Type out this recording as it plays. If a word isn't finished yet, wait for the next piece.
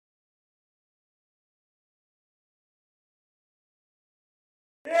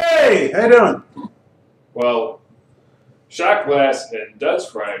Hey, how you doing? Well, Shotglass and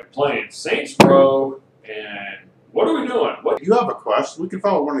Dudz Fryd playing Saints Row, and what are we doing? What? You have a quest. We can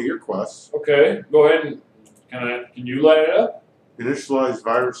follow one of your quests. Okay, go ahead and can you light it up? Initialize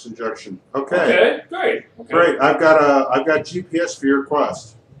virus injection. Okay. Okay, great. Okay. Great. I've got GPS for your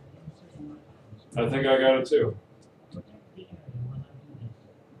quest. I think I got it too.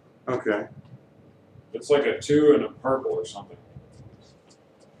 Okay. It's like a 2 and a purple or something.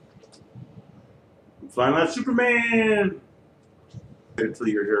 I'm flying like Superman. Until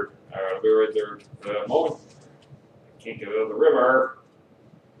you're here. All right, I'll be right there for that moment. I can't get out of the river.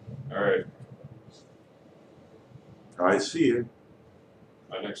 All right. I see you.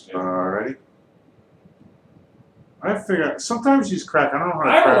 My next name. Alrighty. I figure out, sometimes these crack. I don't know how to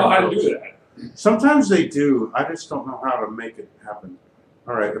I don't know crack how to those. do that. Sometimes they do. I just don't know how to make it happen.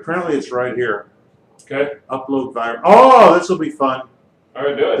 Alright, apparently it's right here. Okay. Upload virus. Oh, this will be fun. All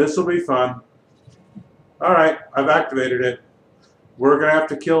right, do it. This will be fun. Alright, I've activated it. We're going to have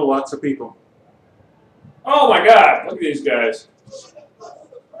to kill lots of people. Oh my God! Look at these guys.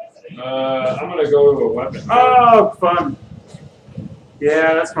 I'm gonna go to a weapon. Oh, fun.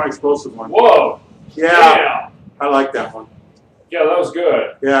 Yeah, that's my explosive one. Whoa! Yeah, Damn. I like that one. Yeah, that was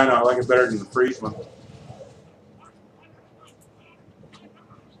good. Yeah, I know. I like it better than the freeze one.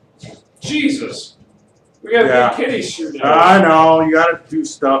 Jesus. We got Yeah. big kitties shooting at I us. know. You got to do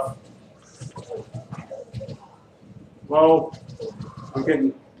stuff. Well, I'm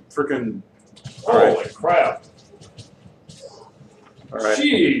getting freaking. Holy crap. All right.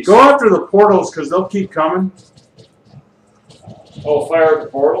 Jeez. Go after the portals because they'll keep coming. Oh, fire at the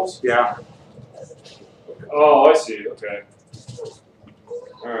portals? Yeah. Oh, I see. Okay.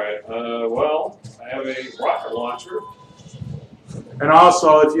 Alright. Well, I have a rocket launcher. And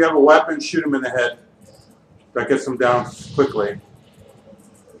also, if you have a weapon, shoot them in the head. That gets them down quickly.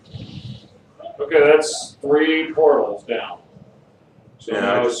 Okay, that's 3 portals down. So Yeah, I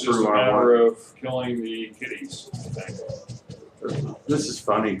now just it's just threw a on matter of killing the kitties, I think. This is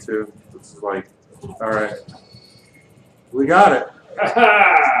funny, too. This is like, all right. We got it. Ha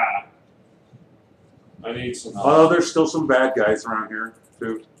ha! I need some help. Although there's still some bad guys around here,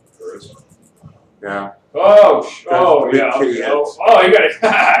 too. Yeah. Oh, big yeah. kitty Okay. Oh, heads. you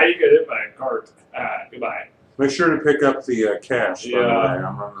got hit by a cart. Goodbye. Make sure to pick up the cash, by the way. Yeah.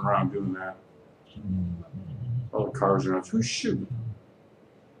 I'm running around doing that. All the cars are out. Who's shooting?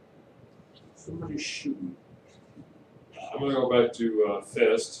 Somebody's shooting. I'm gonna go back to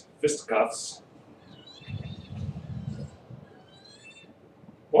fisticuffs.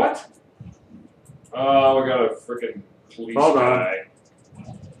 What? Oh, we got a freaking police Hold on. guy.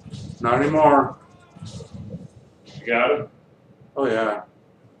 Not anymore. You got him? Oh, yeah.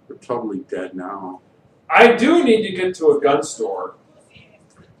 They're totally dead now. I do need to get to a gun store.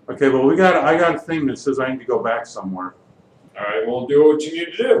 Okay, well, I got a thing that says I need to go back somewhere. All right, well, do what you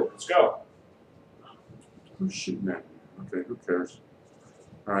need to do. Let's go. Who's shooting at me? Okay, who cares?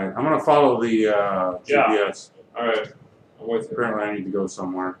 All right, I'm going to follow the GPS. All right, I'm with you. Apparently, I need to go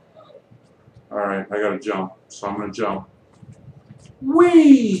somewhere. All right, I got to jump, so I'm going to jump.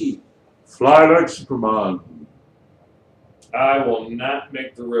 Whee! Fly like Superman. I will not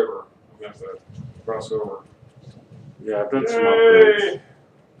make the river. I'm going to have to cross over. Yeah, I've done some Yay! upgrades.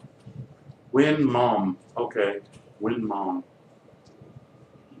 Win Mom. Okay, Win Mom.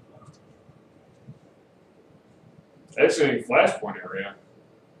 That's a flashpoint area.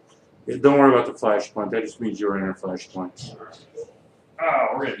 Yeah, don't worry about the flashpoint. That just means you're in a flashpoint. Oh,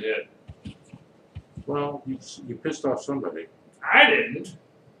 we're getting hit. Well, you pissed off somebody. I didn't.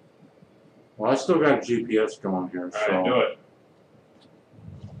 Well, I still got a GPS going here, All so right, do it.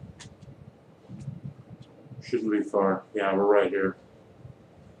 shouldn't be far. Yeah, we're right here.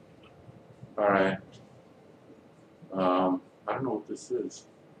 All right. I don't know what this is.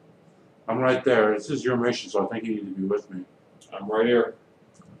 I'm right there. This is your mission, so I think you need to be with me. I'm right here.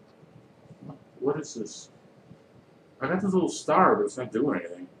 What is this? I got this little star, but it's not doing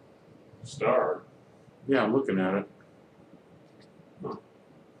anything. Star. Yeah, I'm looking at it.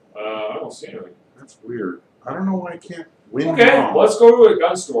 I don't see anything. That's weird. I don't know why I can't win. Okay, Mom. let's go to a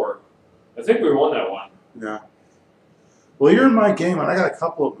gun store. I think we won that one. Yeah. Well, you're in my game, and I got a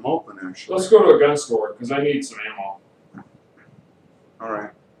couple of them open, actually. Let's go to a gun store because I need some ammo. All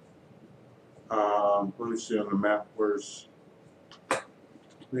right. Let me see on the map. Where's... Let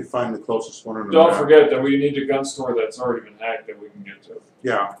me find the closest one on the Don't map. forget that we need a gun store that's already been hacked that we can get to.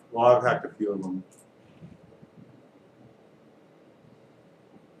 Yeah. Well, I've hacked a few of them.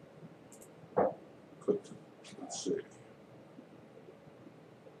 Let's see.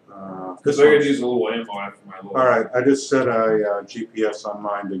 This So I could one's- use a little ammo after my little. All right, I just set a GPS on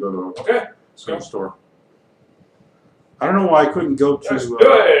mine to go to Okay. Let's a go. store. I don't know why I couldn't go to. Let's do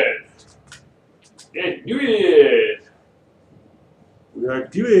it. Yeah, do it. We are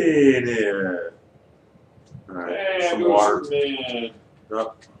doing it. All right, Hey, some do water. Superman.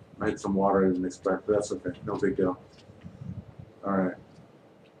 Oh, I had some water I didn't expect, but that's okay. No big deal. All right.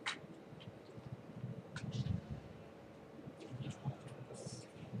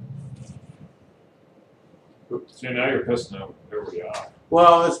 See, now you're pissing everybody off.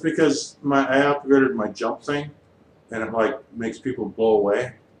 Well, it's because I upgraded my jump thing, and it like makes people blow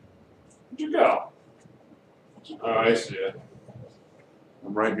away. Where'd you go? Oh, I see it.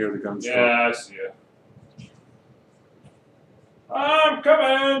 I'm right near the gun store. Yeah, I see it. I'm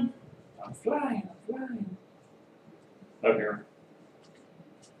coming. I'm flying. I'm flying. Up here.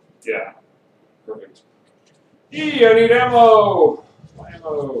 Yeah. Perfect. Eee, I need ammo.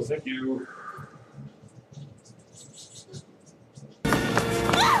 Ammo. Thank you.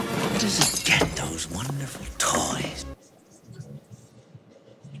 Where does it get those wonderful toys?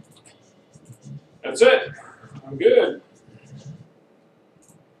 That's it. I'm good.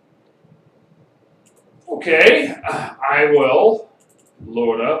 Okay, I will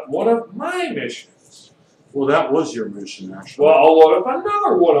load up one of my missions. Well, that was your mission, actually. Well, I'll load up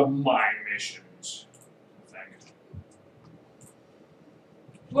another one of my missions. I think.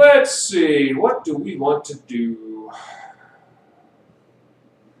 Let's see, what do we want to do?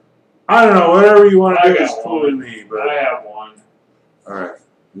 I don't know. Whatever you want to I do is got cool one. with me, but I have one. all right.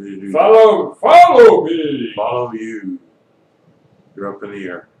 You Follow me. Follow you. You're up in the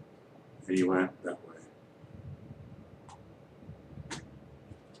air, and you went that way.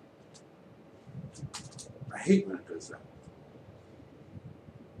 I hate when it does that.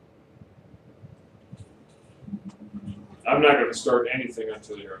 I'm not going to start anything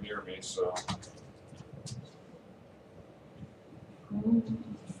until you're near me, so.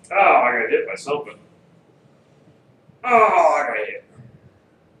 Oh, I got hit by something. Oh, I got hit.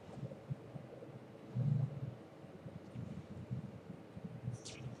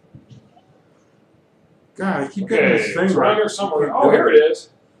 God, I keep getting Okay, this it's thing around right. here somewhere. Oh, here it is.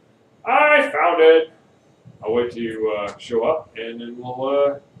 I found it. I'll wait till you show up, and then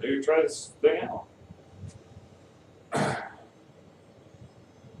we'll maybe try this thing out.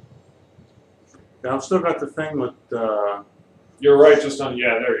 Yeah, I've still got the thing with. You're right, just on.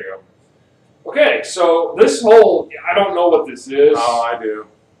 Yeah, there you go. Okay, so this whole. I don't know what this is. Oh, I do.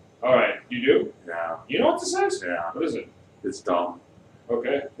 All right, you do? Yeah, You know what this is? yeah. What is it? It's dumb.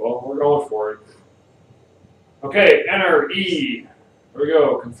 Okay, well, we're going for it. Okay, enter E. Here we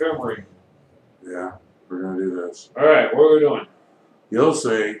go, confirming. Yeah, we're gonna do this. All right, what are we doing? You'll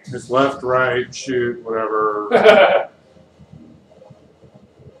see. It's left, right, shoot, whatever.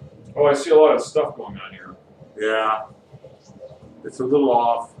 Oh, I see a lot of stuff going on here. Yeah, it's a little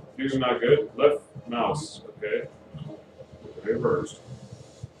off. These are not good. Left mouse. Okay. Reversed.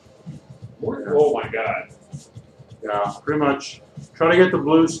 Oh my god. Yeah, pretty much. Try to get the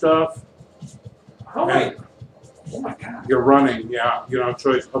blue stuff. How am I? Oh my god. You're running. Yeah, you don't have a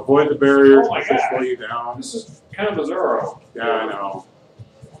choice. Avoid the barriers. Oh my which will God. slow you down. This is kind of bizarro. Yeah, I know.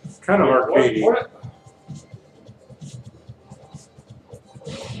 It's kind of What- arcadey. what-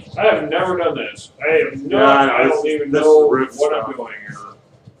 I have never done this. I have no. Yeah, I know. I This don't is- even this is know riff what stuff. I'm doing here.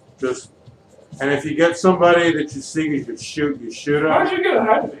 Just, and if you get somebody that you see you could shoot, you shoot How'd them. you get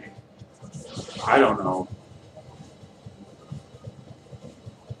ahead of me? I don't know.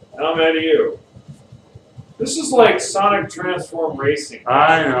 And I'm ahead of you. This is like Sonic Transform Racing.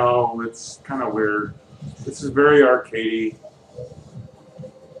 I know. It's kind of weird. This is very arcadey.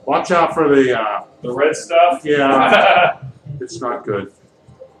 Watch out for the. The red stuff? Yeah. It's not good.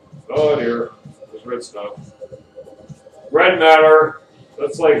 Oh dear. There's red stuff. Red matter.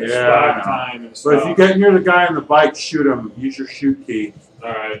 That's like Yeah, stock I know. time and But stuff. if you get near the guy on the bike, shoot him. Use your shoot key.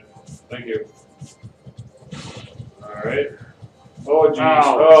 Alright. Thank you. Alright. Oh jeez.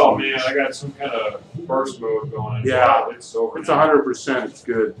 Oh, Oh jeez. man, I got some kind of burst mode going on. Yeah. Wow, it's over. It's now. 100%. It's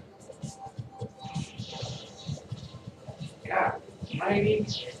good. God, mighty.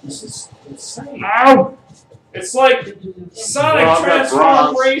 This is insane. Ow! It's like Sonic Well, I got Transform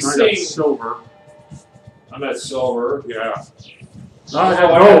bronze. I got Racing. silver. I'm at silver. Yeah. Oh, I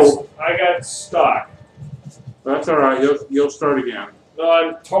got gold. I got stock. That's all right. You'll start again. No,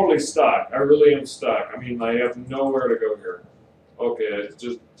 I'm totally stuck. I really am stuck. I mean, I have nowhere to go here. Okay, it's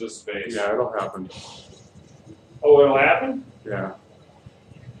just space. Yeah, it'll happen. Oh, it'll happen? Yeah.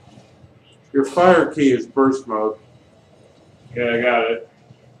 Your fire key is burst mode. Okay, I got it.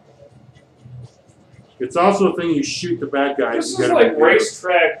 It's also a thing you shoot the bad guys. This and is get like them in.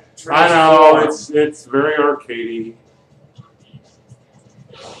 racetrack. I know, it's very arcadey.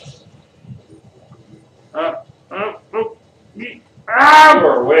 You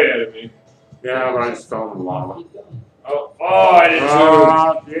are way ahead of me. Yeah, but I just fell in the lava. Oh, I did too.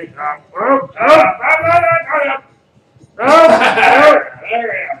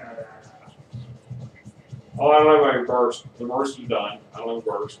 Oh, I don't have my burst. The burst is done. I don't have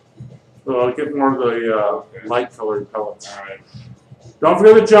burst. So I'll get more of the light colored pellets. All right. Don't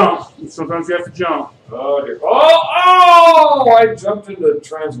forget to jump. Sometimes you have to jump. Oh, dear. Oh! I jumped into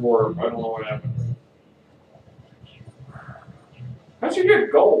Transwarp. I don't know what happened. How'd you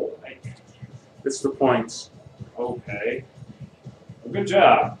get gold? It's the points. Okay. Well, good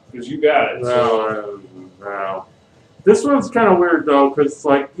job, because you got it. So. Wow. This one's kind of weird though, because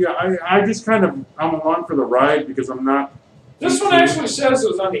like, yeah, I just kind of I'm along for the ride because I'm not. This one actually says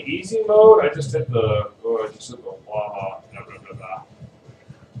it was on the easy mode. I just hit the lava.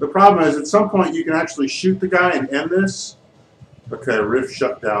 The problem is, at some point, you can actually shoot the guy and end this. Okay, rift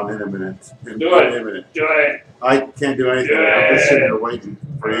shut down in a minute. Do it. In a minute. Do it. I can't do anything. Do I'm just it. sitting there waiting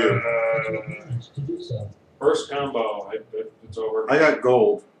for you. First combo. It's over. I got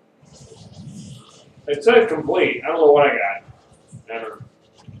gold. It said complete. I don't know what I got. Enter.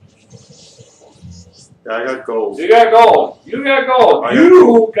 Yeah, I got gold. You got gold. You got gold.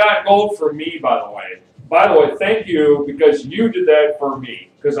 You got gold for me, by the way. By the way, thank you because you did that for me.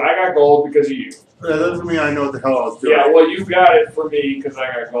 Because I got gold because of you. That doesn't mean I know what the hell I was doing. Yeah, well, you got it for me because I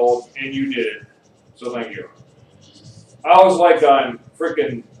got gold and you did it. So thank you. I was like on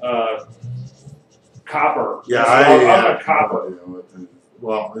freaking copper. Yeah, I'm a copper.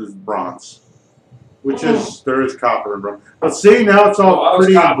 Well, it's bronze. Which is, there is copper and bronze. But see, now it's all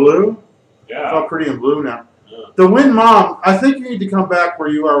pretty and blue. Yeah. It's all pretty and blue now. Yeah. The Wind Mom, I think you need to come back where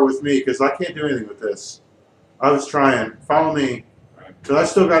you are with me because I can't do anything with this. I was trying. Follow me. Because I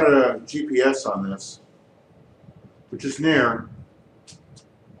still got a GPS on this, which is near.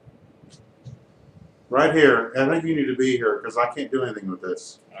 Right here. I think you need to be here because I can't do anything with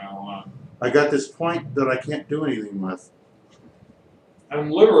this. I don't want. I got this point that I can't do anything with. I'm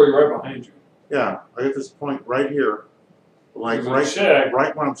literally right behind you. Yeah, I got this point right here. Like There's a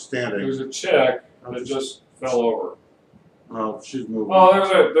right when I'm standing. There's a chick that just fell over. Oh, she's moving.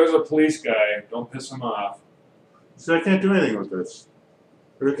 Oh, there's a police guy. Don't piss him off. See, I can't do anything with this.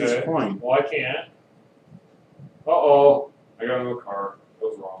 We're at Okay. this point. Well, I can't. Uh-oh. I got into a car. That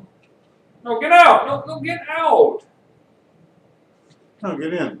was wrong. No, get out! No, get out! No,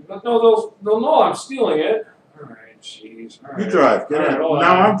 get in. No, they'll know I'm stealing it. Alright, jeez. All right. You drive. Get All in. right, hold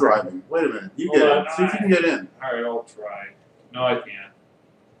Now on. I'm driving. Wait a minute. You Hold get on. in. See if you can get in. Alright, I'll try. No, I can't.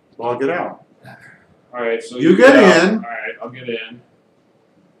 Well, I'll get out. Alright, so You get out. in. Alright, I'll get in.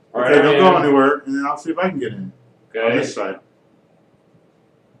 Okay, don't go anywhere, and then I'll see if I can get in. On Okay. this side.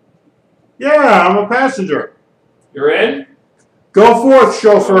 Yeah, I'm a passenger. You're in? Go forth, Oh,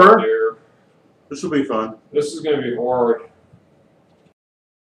 chauffeur. dear. This will be fun. This is going to be hard.